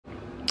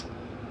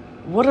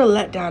What a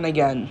letdown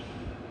again.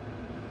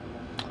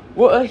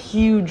 What a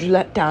huge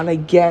letdown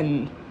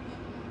again.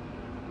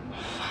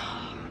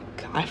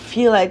 I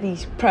feel like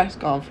these press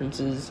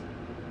conferences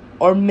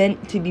are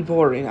meant to be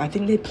boring. I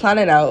think they plan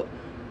it out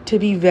to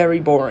be very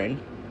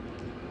boring.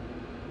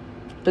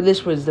 But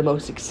this was the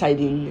most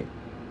exciting,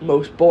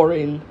 most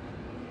boring.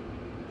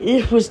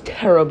 It was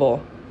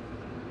terrible.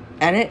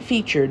 And it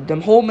featured the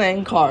whole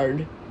main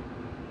card.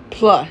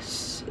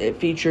 Plus, it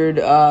featured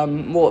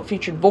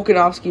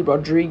Volkanovski,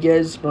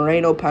 Rodriguez,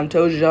 Moreno,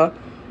 Pantoja,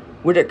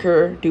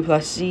 Whitaker,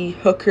 Plessis,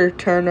 Hooker,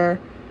 Turner,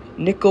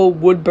 Nickal,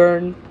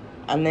 Woodburn,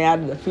 and they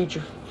added a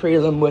feature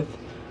prelim with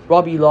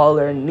Robbie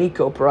Lawler and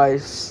Nico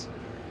Price.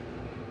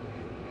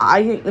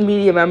 I think the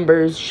media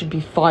members should be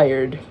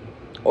fired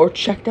or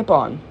checked up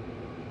on.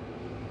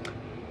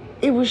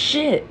 It was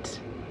shit.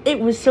 It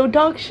was so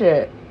dog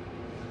shit.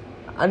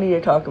 I need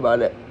to talk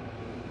about it.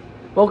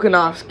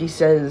 Volkanovski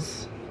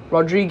says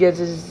Rodriguez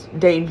is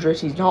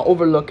dangerous. He's not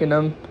overlooking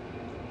him.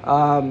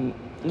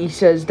 He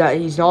says that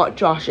he's not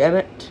Josh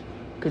Emmett,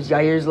 because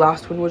Yair's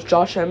last one was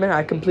Josh Emmett.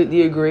 I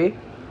completely agree.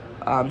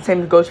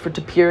 Same goes for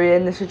Tapiria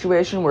in this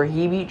situation where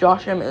he beat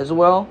Josh Emmett as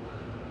well.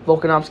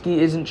 Volkanovski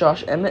isn't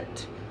Josh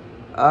Emmett.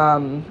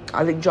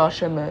 I think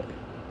Josh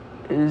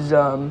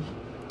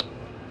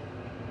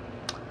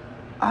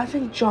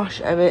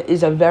Emmett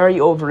is a very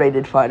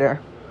overrated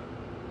fighter.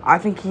 I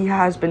think he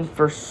has been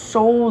for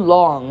so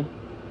long.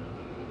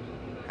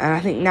 And I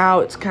think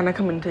now it's kind of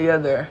coming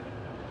together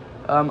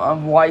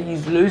of why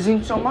he's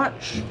losing so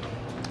much,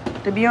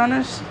 to be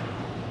honest.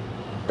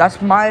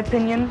 That's my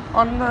opinion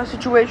on the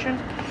situation.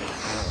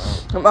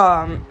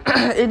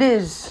 It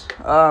is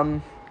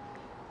my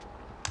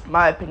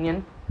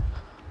opinion.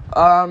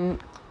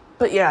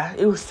 But yeah,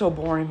 it was so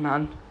boring,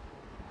 man.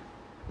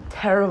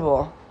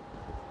 Terrible.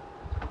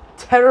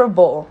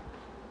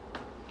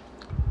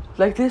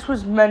 Like, this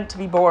was meant to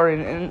be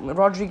boring. And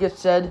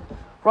Rodriguez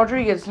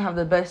doesn't have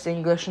the best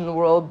English in the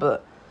world,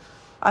 but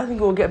I think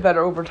it will get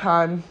better over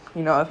time.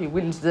 You know, if he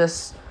wins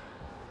this,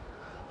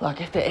 like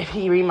if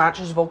he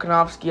rematches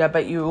Volkanovski, I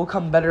bet you it will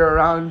come better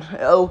around.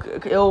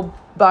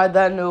 By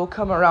then it will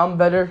come around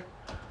better.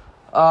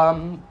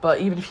 But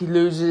even if he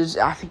loses,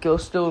 I think it'll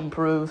still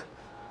improve.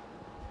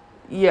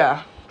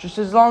 Yeah, just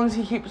as long as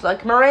he keeps,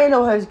 like,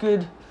 Moreno has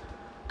good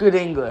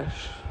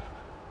English.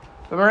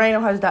 But Moreno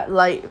has that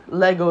light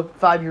Lego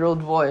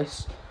 5-year-old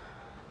voice.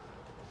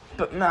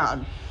 But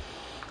man,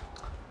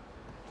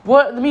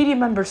 the media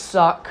members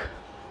suck.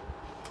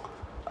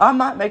 I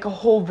might make a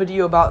whole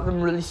video about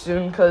them really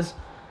soon, because,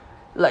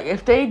 like,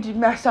 if they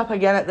mess up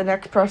again at the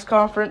next press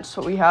conference,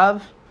 what we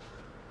have,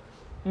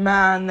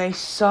 man, they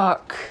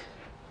suck.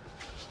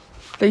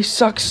 They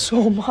suck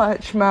so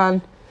much,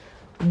 man.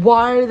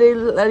 Why are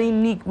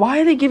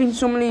they giving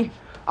so many?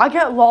 I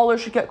get Lawler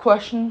should get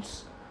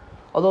questions.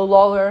 Although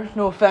Lawler,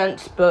 no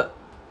offense, but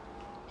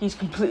he's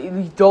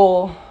completely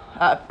dull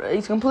at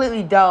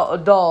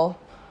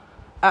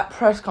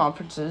press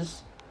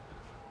conferences.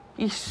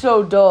 He's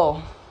so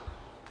dull.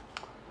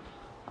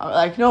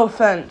 Like, no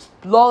offense.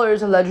 Lawler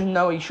is a legend,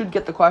 though. He should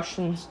get the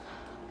questions.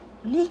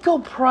 Nico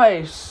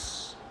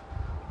Price.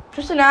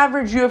 Just an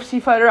average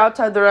UFC fighter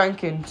outside the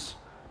rankings.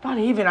 Not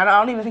even. I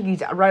don't even think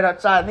he's right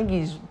outside. I think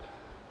he's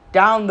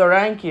down the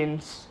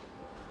rankings.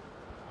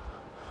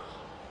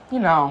 You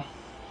know.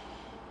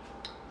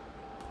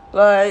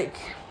 Like,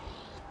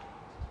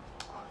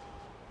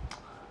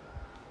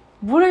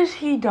 what has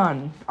he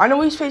done? I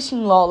know he's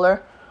facing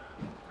Lawler,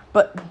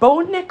 but Bo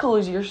Nickal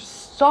is your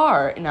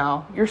star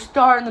now. Your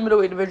star in the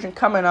middleweight division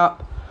coming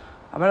up.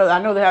 I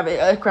know they have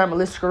Ikram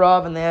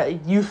Aliskerov, and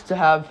they used to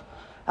have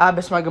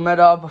Abbas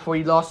Magomedov before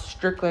he lost to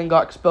Strickland,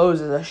 got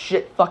exposed as a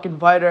shit fucking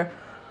fighter.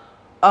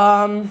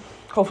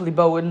 Hopefully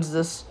Bo wins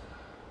this.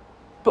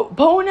 But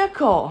Bo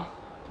Nickal,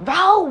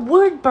 Val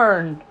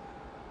Woodburn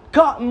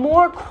got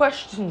more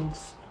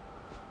questions.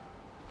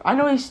 I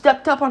know he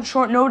stepped up on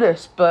short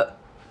notice, but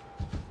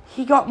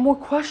he got more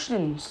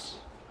questions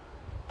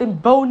than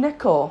Bo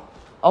Nickal.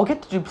 I'll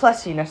get to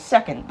Plessis in a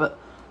second, but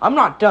I'm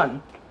not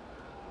done.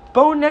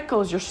 Bo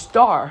Nickal is your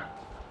star.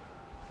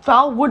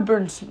 Val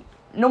Woodburn's,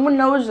 no one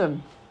knows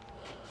him.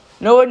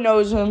 No one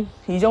knows him.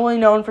 He's only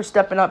known for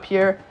stepping up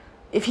here.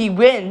 If he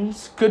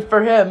wins, good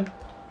for him.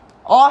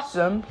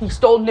 Awesome. He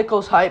stole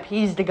Nickal's hype.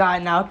 He's the guy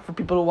now for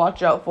people to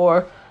watch out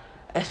for,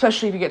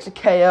 especially if he gets a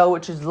KO,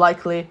 which is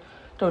likely.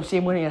 Don't see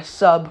him winning a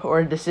sub or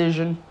a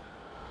decision.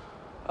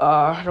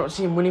 I don't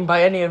see him winning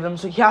by any of them,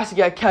 so he has to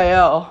get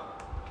KO.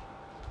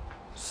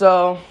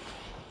 So,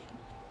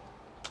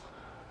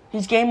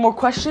 he's gained more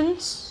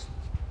questions.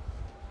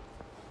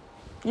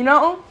 You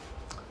know?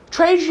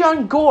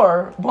 Trajan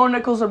Gore, Bo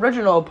Nickal's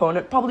original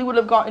opponent, probably would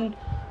have gotten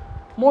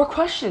more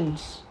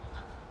questions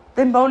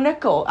than Bo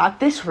Nickal at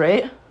this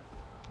rate.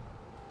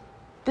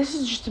 This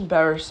is just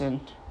embarrassing.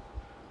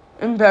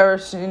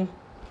 Embarrassing.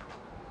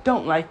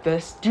 Don't like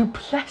this.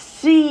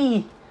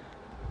 Plessis.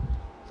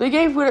 They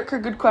gave Whitaker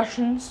good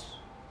questions.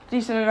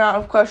 Decent amount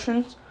of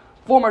questions.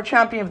 Former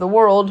champion of the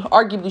world.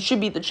 Arguably should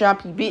be the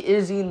champion. Beat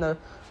Izzy in the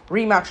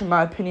rematch, in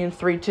my opinion,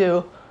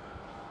 3-2.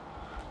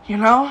 You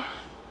know?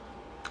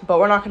 but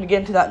we're not going to get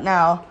into that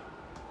now.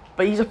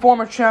 But he's a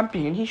former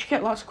champion. He should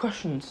get lots of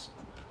questions.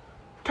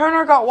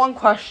 Turner got one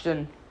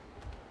question,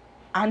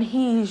 and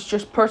he's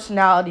just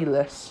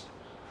personality-less.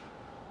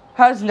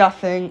 Has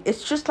nothing.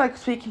 It's just like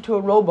speaking to a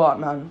robot,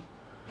 man.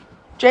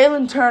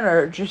 Jalen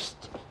Turner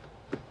just,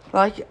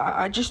 like,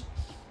 I just,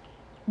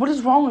 what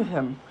is wrong with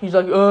him? He's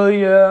like, oh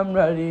yeah, I'm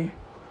ready.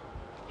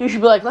 He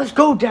should be like, let's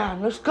go,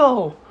 Dan, let's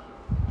go.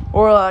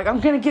 Or like, I'm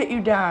gonna get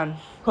you, Dan.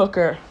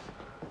 Hooker,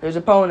 his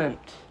opponent.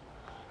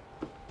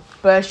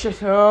 But it's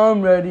just, oh,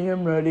 I'm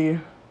ready.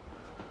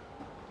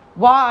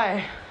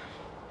 Why?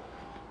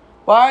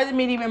 Why are the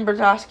media members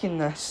asking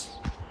this?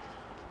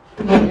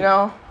 You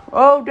know?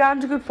 Oh,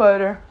 Dan's a good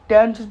fighter.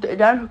 Dan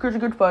Hooker's a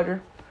good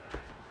fighter.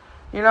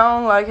 You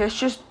know, like, it's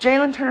just,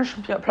 Jalen Turner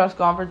should be at press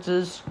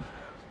conferences.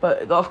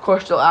 But, of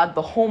course, they'll add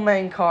the whole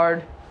main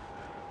card.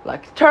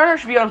 Like, Turner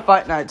should be on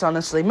fight nights,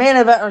 honestly. Main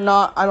event or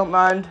not, I don't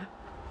mind.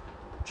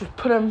 Just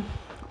put him,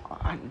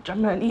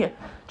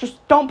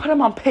 just don't put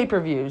him on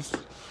pay-per-views.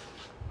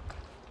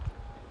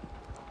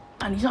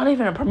 And he's not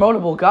even a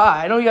promotable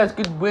guy. I know he has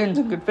good wins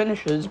and good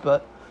finishes,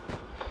 but,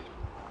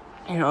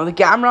 you know, the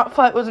Gamrot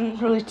fight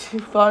wasn't really too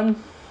fun.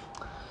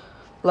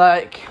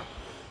 Like,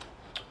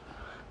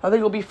 I think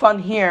it'll be fun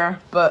here,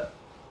 but,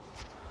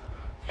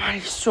 man,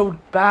 he's so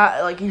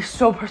bad. Like, he's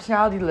so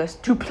personality-less.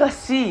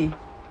 Plessis.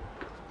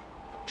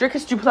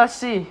 Dricus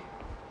Plessis.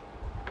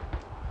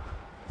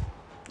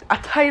 A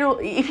title,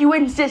 if he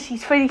wins this,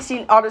 he's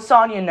facing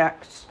Adesanya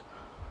next.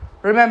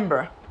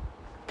 Remember.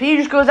 If he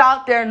just goes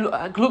out there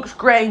and looks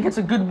great and gets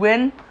a good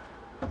win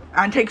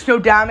and takes no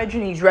damage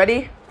and he's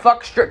ready,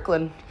 fuck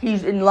Strickland.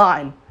 He's in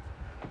line.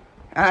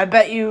 And I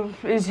bet you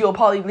Izzy will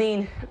probably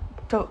lean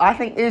to, I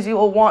think Izzy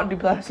will want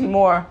Plessis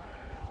more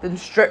than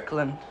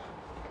Strickland.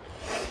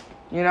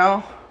 You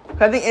know?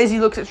 I think Izzy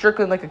looks at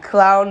Strickland like a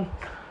clown.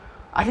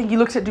 I think he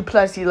looks at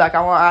Plessis like,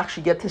 I want to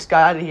actually get this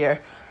guy out of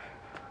here.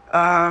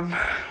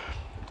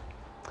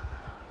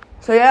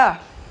 So yeah.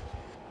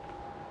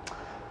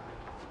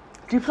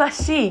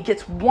 Plessis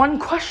gets one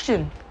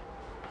question.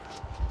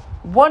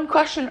 One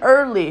question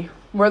early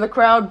where the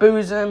crowd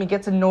boos him, he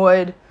gets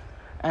annoyed,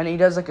 and he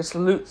does like a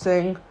salute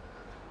thing.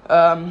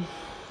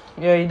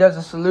 He does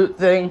a salute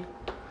thing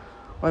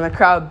when the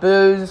crowd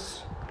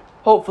boos.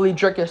 Hopefully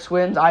Dricus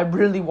wins. I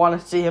really want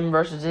to see him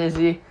versus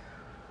Izzy.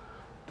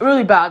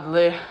 Really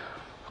badly.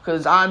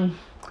 Because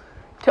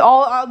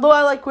although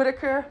I like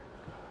Whitaker,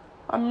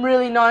 I'm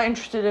really not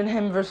interested in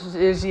him versus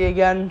Izzy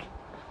again.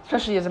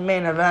 Especially as a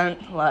main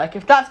event. Like,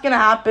 if that's going to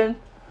happen,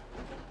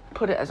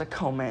 put it as a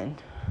co-main.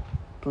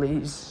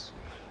 Please.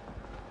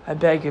 I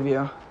beg of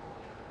you.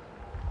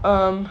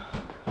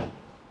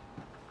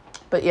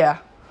 But yeah.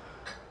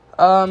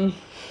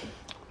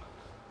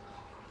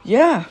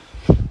 Yeah.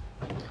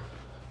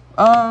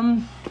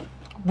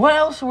 What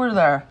else were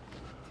there?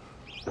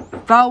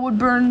 Val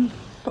Woodburn.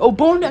 Oh,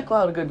 Bo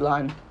Nickal had a good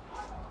line.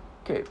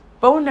 Okay,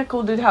 Bo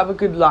Nickal did have a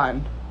good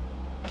line.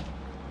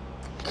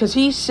 Because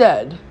he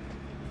said,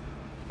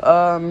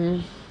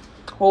 he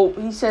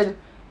said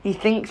he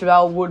thinks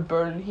Val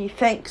Woodburn, he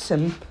thanks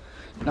him,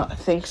 not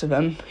thinks of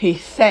him, he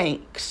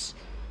thanks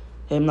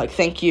him, like,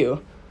 thank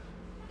you.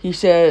 He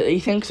said he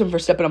thanks him for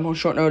stepping up on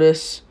short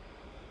notice.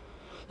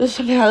 This is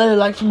something I really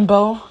like from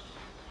Bo.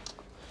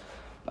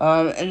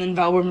 And then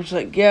Val Woodburn's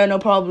like, yeah, no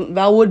problem.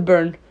 Val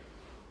Woodburn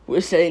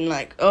was saying,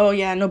 like, oh,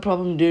 yeah, no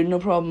problem, dude, no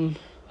problem.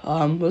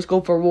 Let's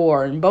go for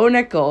war. And Bo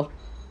Nickal,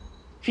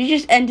 if he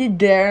just ended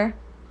there,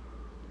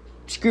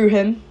 screw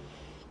him.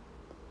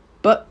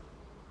 But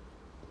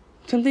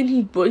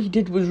something what he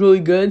did was really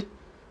good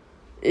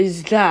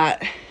is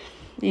that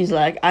he's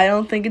like, I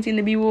don't think it's going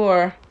to be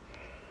war.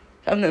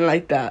 Something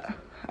like that.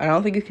 I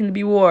don't think it's going to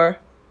be war.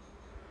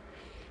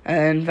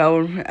 And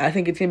I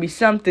think it's going to be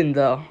something,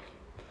 though.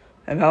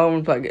 And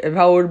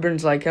Val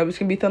Woodburn's like, it's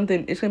going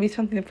to be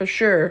something for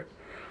sure.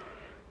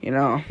 You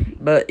know.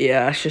 But,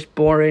 yeah, it's just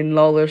boring.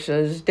 Lawler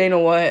says, Dana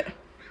White,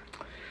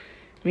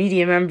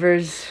 media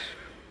members,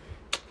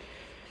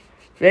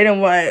 Dana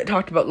White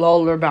talked about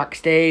Lawler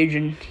backstage,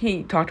 and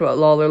he talked about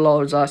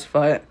Lawler's last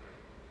fight.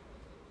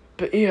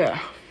 But, yeah,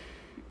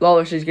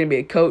 Lawler says he's going to be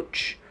a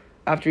coach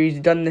after he's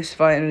done this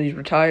fight and he's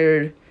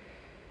retired.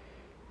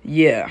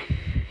 Yeah.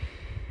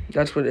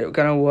 That's what it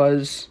kind of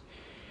was.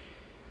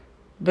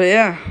 But,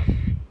 yeah.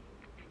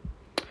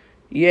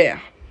 Yeah.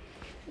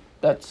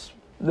 That's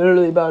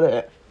literally about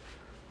it.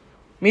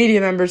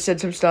 Media members said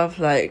some stuff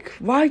like,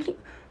 why can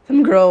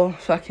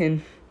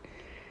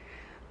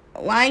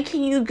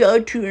you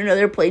go to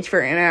another place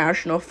for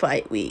International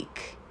Fight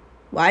Week?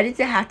 Why does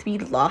it have to be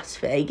Las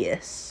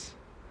Vegas?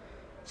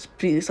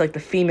 Speaks like the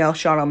female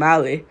Sean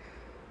O'Malley.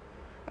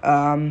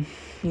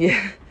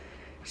 Yeah.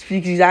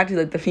 Speaks exactly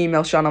like the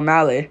female Sean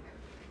O'Malley.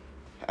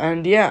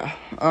 And yeah,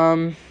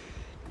 and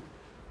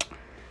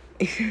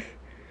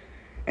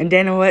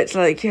Dana White's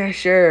like, yeah,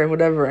 sure,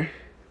 whatever.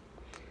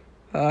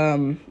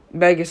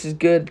 Vegas is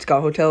good, it's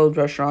got hotels,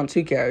 restaurants,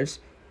 who cares?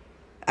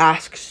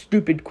 Ask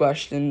stupid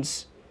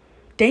questions.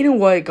 Dana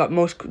White got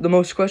the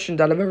most questions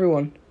out of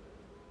everyone.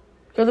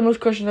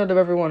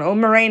 Oh,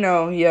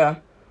 Moreno, yeah.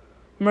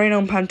 Moreno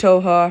and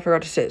Pantoja, I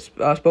forgot to say,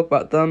 spoke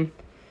about them.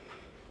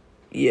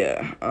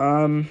 Yeah,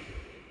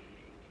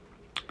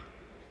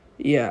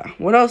 yeah,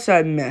 what else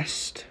I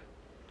missed?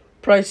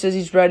 Price says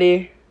he's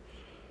ready.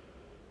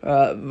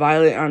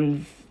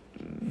 Violence.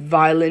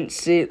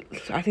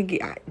 I think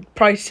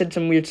Price said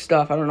some weird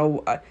stuff. I don't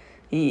know.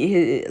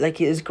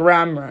 His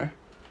grammar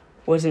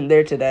wasn't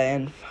there today,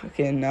 and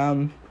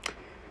fucking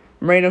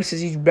Moreno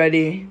says he's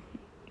ready.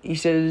 He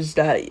says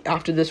that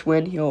after this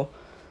win, he'll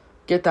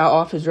get that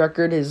off his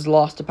record. His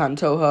loss to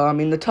Pantoja. I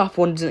mean, the tough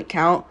one doesn't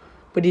count,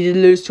 but he did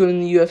lose to him in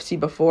the UFC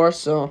before,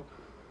 so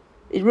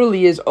it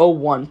really is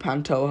 0-1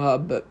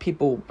 Pantoja. But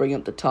people bring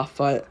up the tough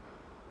fight.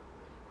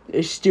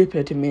 It's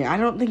stupid to me. I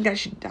don't think that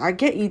should... I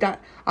get you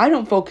that... I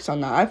don't focus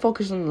on that. I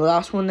focus on the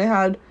last one they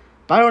had.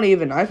 But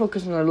I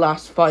focus on their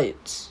last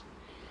fights.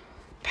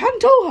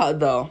 Pantoja,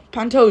 though.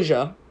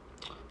 Pantoja.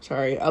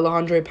 Sorry.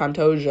 Alejandro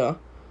Pantoja.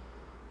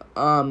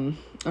 I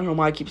don't know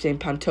why I keep saying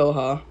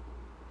Pantoja.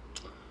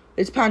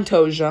 It's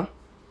Pantoja.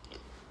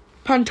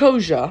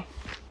 Pantoja.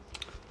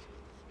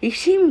 He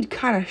seemed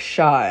kind of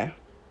shy.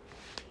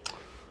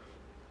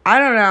 I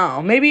don't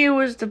know. Maybe it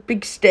was the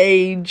big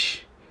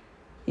stage...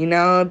 You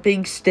know, a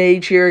big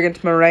stage here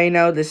against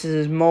Moreno. This is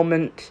his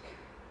moment.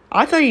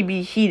 I thought he'd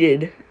be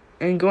heated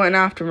and going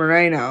after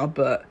Moreno,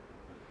 but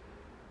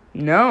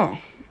no.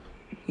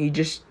 He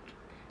just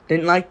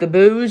didn't like the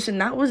boos,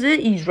 and that was it.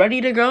 He's ready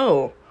to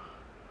go.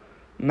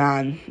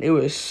 Man, it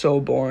was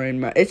so boring.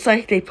 Man. It's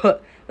like they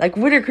put, like,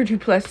 Whittaker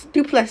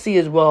Plessis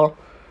as well.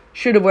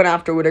 Should have went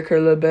after Whittaker a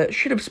little bit.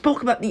 Should have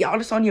spoke about the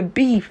Adesanya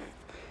beef.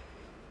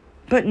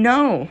 But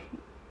no.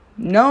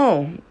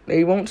 No,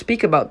 they won't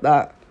speak about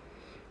that.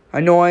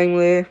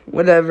 Annoyingly,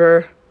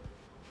 whatever.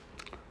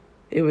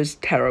 It was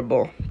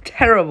terrible.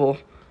 Terrible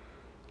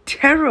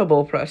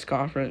press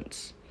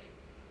conference.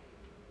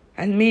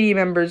 And media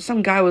members,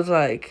 some guy was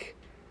like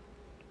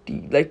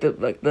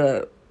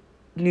the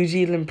New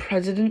Zealand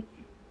president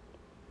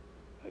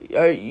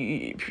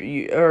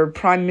or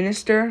Prime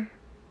Minister,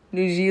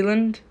 New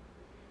Zealand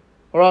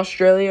or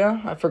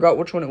Australia. I forgot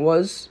which one it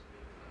was.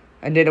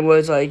 And then it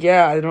was like,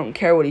 yeah, I don't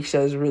care what he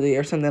says really,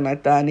 or something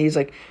like that. And he's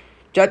like,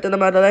 Jet to the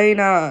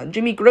Madalena,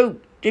 Jimmy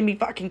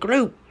fucking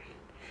Group,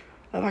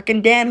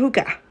 fucking Dan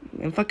Hooker,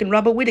 and fucking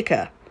Robert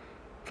Whittaker,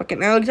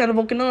 fucking Alexander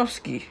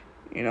Volkanovski,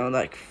 you know,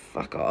 like,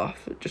 fuck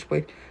off, just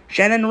wait,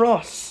 Shannon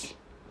Ross,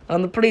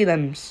 on the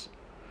prelims,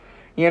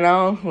 you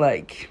know,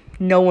 like,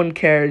 no one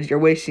cares, you're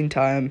wasting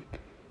time,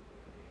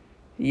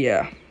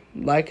 yeah,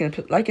 like and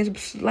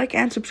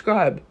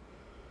subscribe,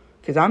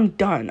 because I'm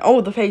done.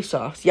 Oh, the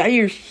face-offs,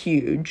 Yair's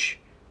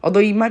huge, although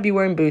he might be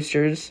wearing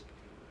boosters.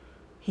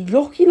 He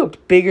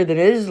looked bigger than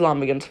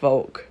Islam against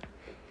Volk.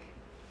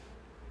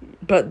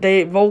 But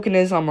Volk and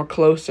Islam are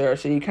closer,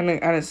 so you kind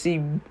of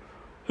see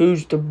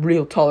who's the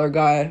real taller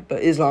guy.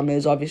 But Islam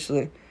is,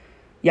 obviously.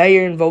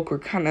 Yair and Volk were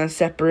kind of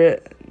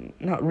separate.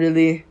 Not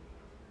really.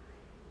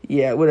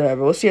 Yeah,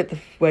 whatever. We'll see at the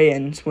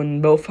weigh-ins when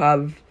both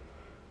have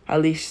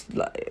at least,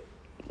 like...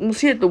 We'll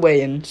see at the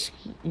weigh-ins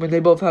when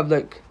they both have,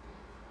 like,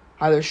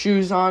 either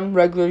shoes on,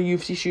 regular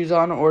UFC shoes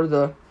on, or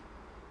the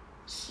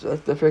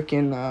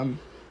freaking,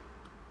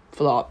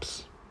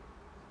 flops,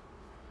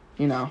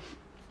 you know,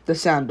 the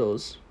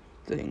sandals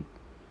thing,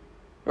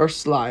 or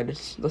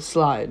the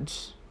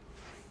slides,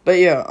 but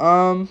yeah,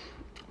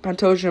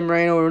 Pantoja and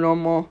Moreno were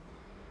normal.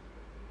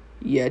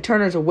 Yeah,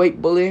 Turner's a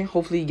weight bully,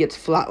 hopefully he gets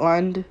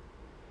flatlined,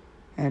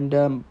 and,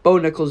 Bo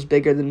Nickal's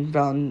bigger than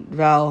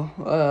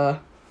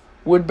Val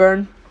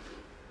Woodburn,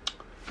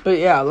 but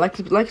yeah, like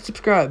and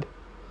subscribe,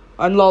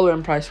 and Lawler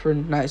and Price were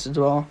nice as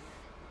well,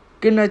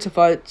 good nights of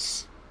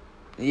fights,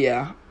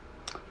 yeah.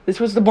 This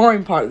was the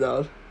boring part,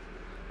 though.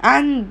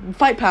 And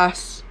Fight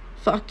Pass,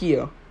 fuck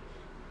you.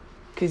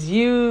 Because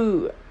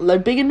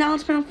big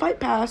announcement on Fight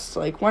Pass.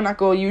 Like, why not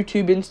go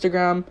YouTube,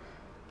 Instagram?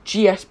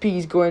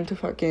 GSP's going to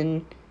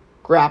fucking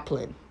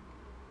grappling.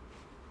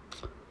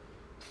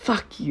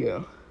 Fuck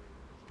you.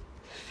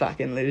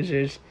 Fucking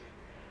losers.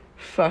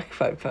 Fuck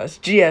Fight Pass.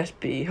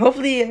 GSP.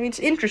 Hopefully, I mean, it's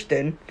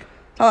interesting.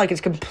 It's not like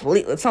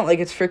it's not like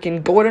it's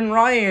freaking Gordon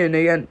Ryan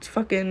against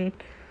fucking...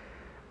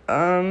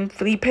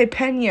 Felipe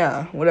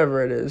Pena,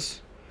 whatever it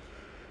is,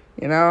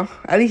 you know,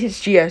 at least it's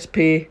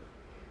GSP,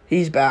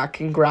 he's back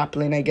in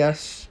grappling, I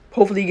guess,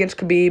 hopefully against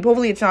Khabib,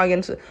 hopefully it's not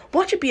against,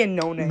 watch it be a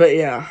no-name, but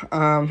yeah,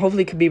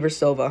 hopefully Khabib or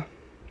Silva,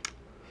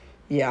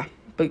 yeah,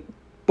 but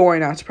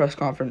boring ass press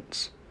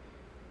conference,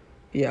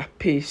 yeah,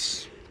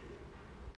 peace.